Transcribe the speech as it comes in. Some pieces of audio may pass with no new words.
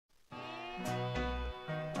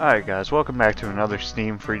Alright guys, welcome back to another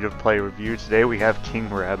Steam free-to-play review. Today we have King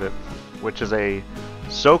Rabbit, which is a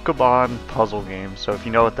sokoban puzzle game. So if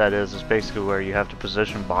you know what that is, it's basically where you have to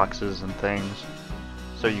position boxes and things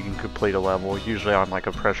so you can complete a level, usually on like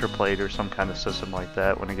a pressure plate or some kind of system like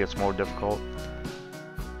that when it gets more difficult.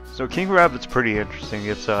 So King Rabbit's pretty interesting.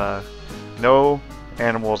 It's no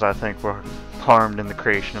animals I think were harmed in the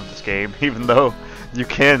creation of this game, even though you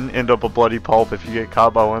can end up a bloody pulp if you get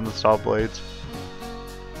caught by one of the saw blades.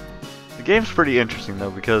 The game's pretty interesting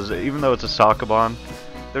though, because even though it's a sokoban,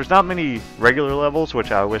 there's not many regular levels,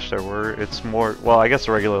 which I wish there were. It's more, well, I guess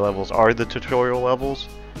the regular levels are the tutorial levels,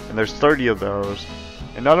 and there's 30 of those,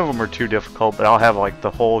 and none of them are too difficult, but I'll have like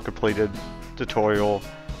the whole completed tutorial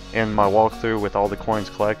in my walkthrough with all the coins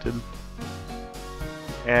collected.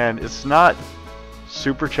 And it's not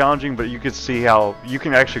super challenging, but you can see how you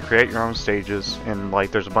can actually create your own stages, and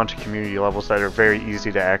like there's a bunch of community levels that are very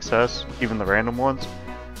easy to access, even the random ones.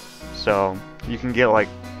 So you can get like,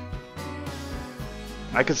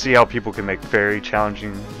 I could see how people can make very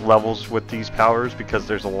challenging levels with these powers, because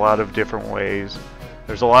there's a lot of different ways,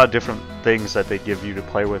 there's a lot of different things that they give you to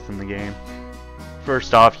play with in the game.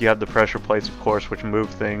 First off, you have the pressure plates, of course, which move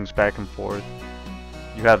things back and forth.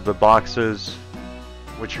 You have the boxes,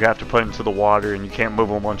 which you have to put into the water, and you can't move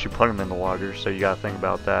them once you put them in the water, so you gotta think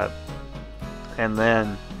about that. And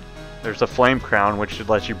then there's a flame crown, which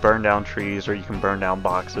lets you burn down trees, or you can burn down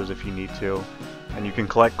boxes if you need to. And you can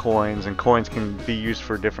collect coins, and coins can be used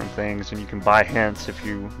for different things, and you can buy hints if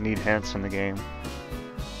you need hints in the game.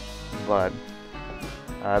 But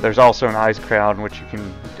there's also an ice crown, which you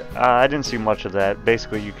can, I didn't see much of that.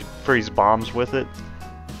 Basically you could freeze bombs with it,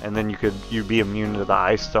 and then you'd be immune to the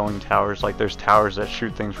ice throwing towers. Like there's towers that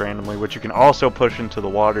shoot things randomly, which you can also push into the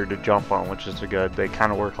water to jump on, which is good. They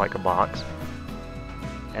kind of work like a box.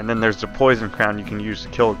 And then there's the poison crown you can use to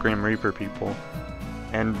kill Grim Reaper people.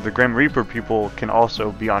 And the Grim Reaper people can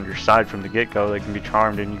also be on your side from the get-go. They can be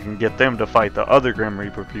charmed, and you can get them to fight the other Grim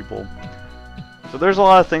Reaper people. So there's a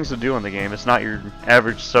lot of things to do in the game. It's not your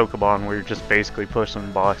average sokoban where you're just basically pushing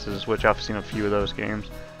boxes, which I've seen a few of those games,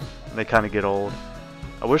 and they kind of get old.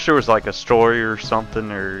 I wish there was like a story or something,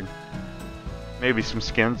 or maybe some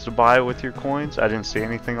skins to buy with your coins. I didn't see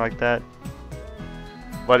anything like that.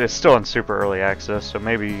 But it's still in super early access, so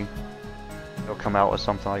maybe they'll come out with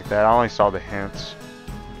something like that. I only saw the hints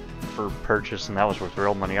for purchase, and that was with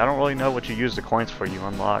real money. I don't really know what you use the coins for you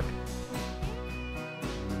unlock.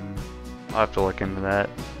 I'll have to look into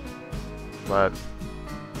that. But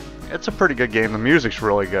it's a pretty good game. The music's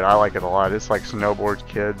really good. I like it a lot. It's like Snowboard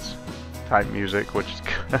Kids type music, which is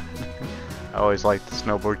good. I always like the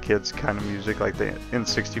Snowboard Kids kind of music, like the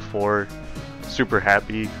N64 super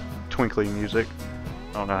happy, twinkly music.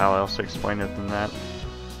 I don't know how else to explain it than that.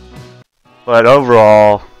 But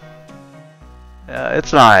overall,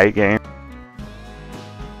 it's an alright game.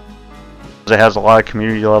 It has a lot of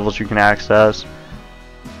community levels you can access,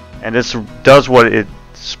 and it does what it's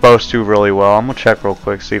supposed to really well. I'm gonna check real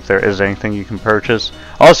quick, see if there is anything you can purchase.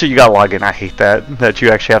 Also, you gotta log in. I hate that you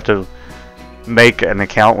actually have to make an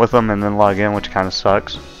account with them and then log in, which kind of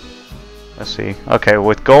sucks. Let's see. Okay,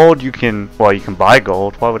 with gold you can buy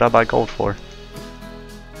gold. Why would I buy gold for?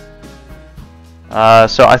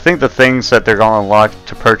 So I think the things that they're going to unlock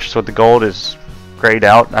to purchase with the gold is grayed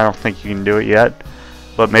out. I don't think you can do it yet,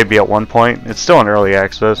 but maybe at one point. It's still in early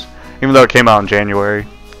access, even though it came out in January.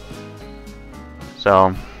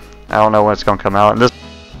 So I don't know when it's going to come out. And this,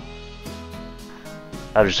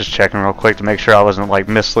 I was just checking real quick to make sure I wasn't like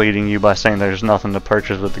misleading you by saying there's nothing to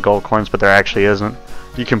purchase with the gold coins, but there actually isn't.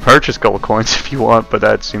 You can purchase gold coins if you want, but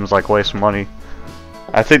that seems like a waste of money.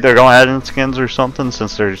 I think they're going to add in skins or something,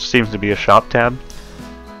 since there seems to be a shop tab.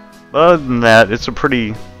 But other than that, it's a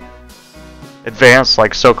pretty advanced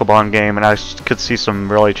like sokoban game, and I could see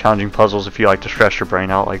some really challenging puzzles if you like to stress your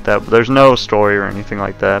brain out like that. But there's no story or anything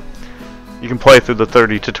like that. You can play through the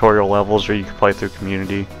 30 tutorial levels, or you can play through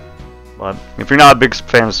community. But if you're not a big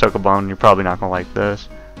fan of sokoban, you're probably not going to like this.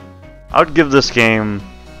 I would give this game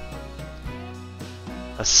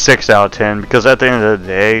a 6 out of 10, because at the end of the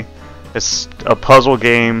day, it's a puzzle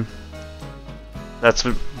game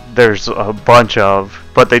there's a bunch of,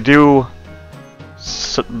 but they do,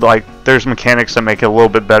 like, there's mechanics that make it a little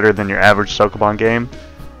bit better than your average sokoban game.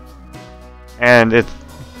 And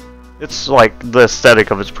it's like, the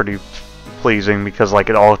aesthetic of it's pretty pleasing, because like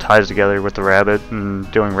it all ties together with the rabbit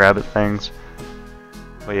and doing rabbit things.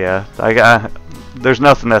 But yeah, there's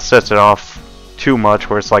nothing that sets it off too much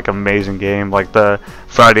where it's like an amazing game, like the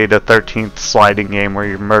Friday the 13th sliding game where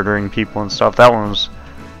you're murdering people and stuff. That one was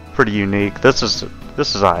pretty unique. This is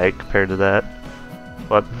alright compared to that.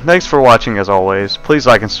 But thanks for watching as always. Please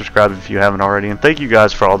like and subscribe if you haven't already, and thank you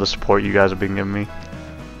guys for all the support you guys have been giving me.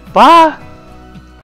 Bye!